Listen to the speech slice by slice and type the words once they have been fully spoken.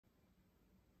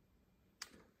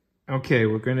Okay,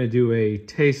 we're going to do a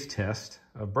taste test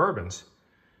of bourbons.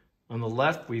 On the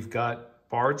left, we've got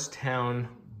Bardstown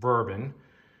Bourbon.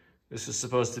 This is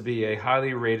supposed to be a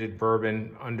highly rated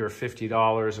bourbon under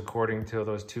 $50, according to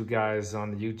those two guys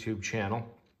on the YouTube channel.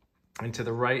 And to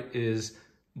the right is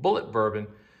Bullet Bourbon.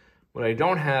 What I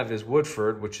don't have is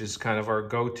Woodford, which is kind of our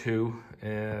go-to.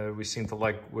 We seem to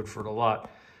like Woodford a lot.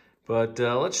 But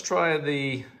let's try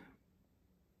the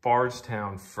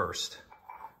Bardstown first.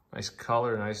 Nice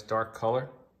color, nice dark color.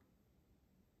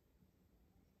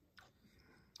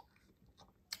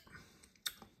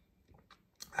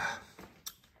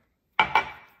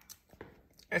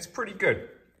 It's pretty good.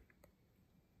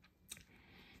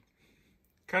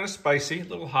 Kind of spicy, a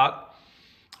little hot,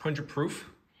 100 proof.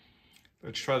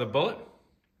 Let's try the Bullet.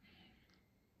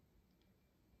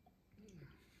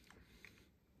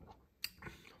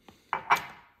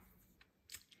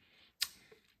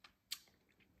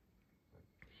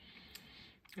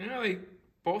 Yeah, they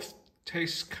both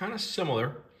taste kind of similar.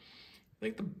 I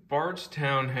think the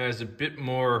Bardstown has a bit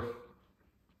more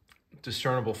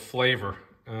discernible flavor.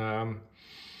 I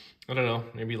don't know,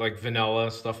 maybe like vanilla,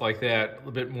 stuff like that. A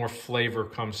little bit more flavor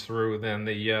comes through than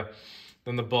the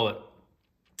Bullet.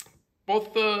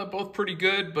 Both pretty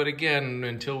good, but again,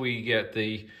 until we get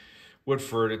the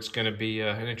Woodford, it's going to be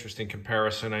an interesting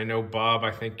comparison. I know, Bob, I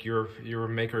think you're a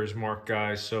Maker's Mark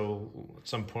guy, so at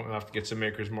some point we'll have to get some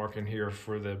Maker's Mark in here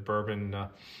for the bourbon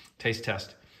taste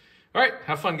test. All right,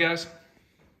 have fun, guys.